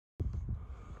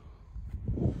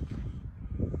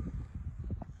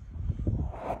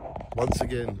Once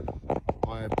again,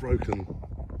 I have broken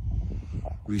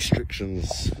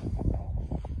restrictions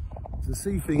to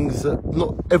see things that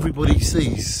not everybody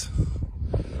sees.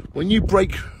 When you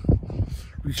break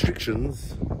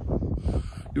restrictions,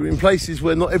 you're in places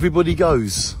where not everybody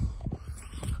goes.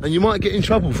 And you might get in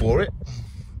trouble for it,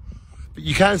 but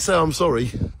you can say I'm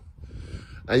sorry.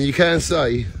 And you can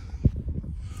say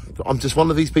that I'm just one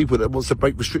of these people that wants to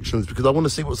break restrictions because I want to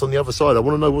see what's on the other side. I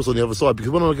want to know what's on the other side, because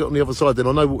when I get on the other side, then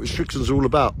I know what restrictions are all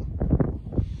about.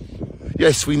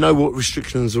 Yes, we know what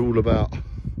restrictions are all about.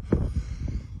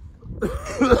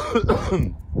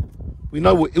 We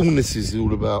know what illness is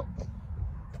all about.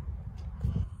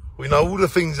 We know all the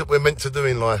things that we're meant to do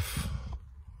in life.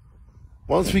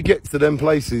 Once we get to them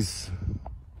places,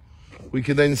 we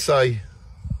can then say,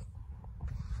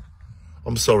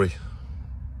 I'm sorry.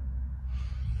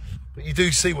 But you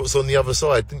do see what's on the other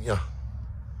side, don't you?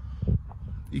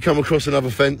 You come across another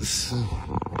fence.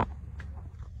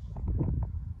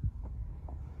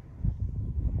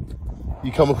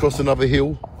 You come across another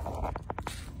hill.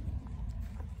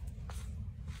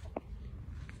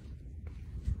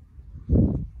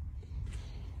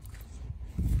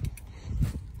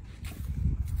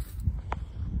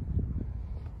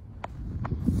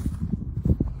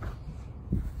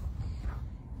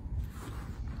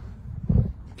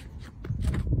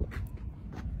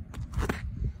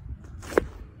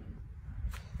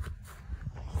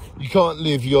 You can't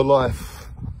live your life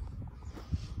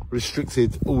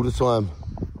restricted all the time.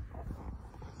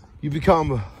 You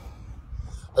become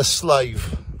a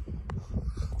slave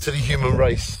to the human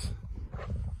race.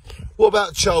 What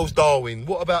about Charles Darwin?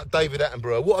 What about David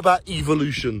Attenborough? What about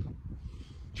evolution?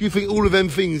 Do you think all of them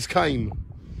things came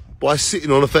by sitting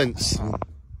on a fence?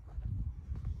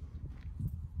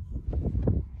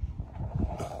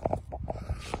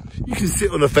 You can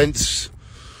sit on a fence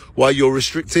while you're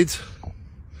restricted,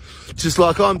 just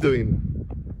like I'm doing.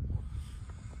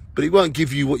 But it won't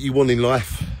give you what you want in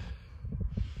life.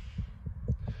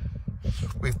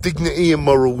 With dignity and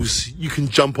morals, you can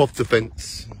jump off the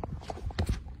fence.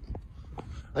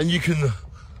 And you can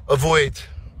avoid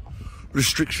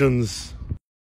restrictions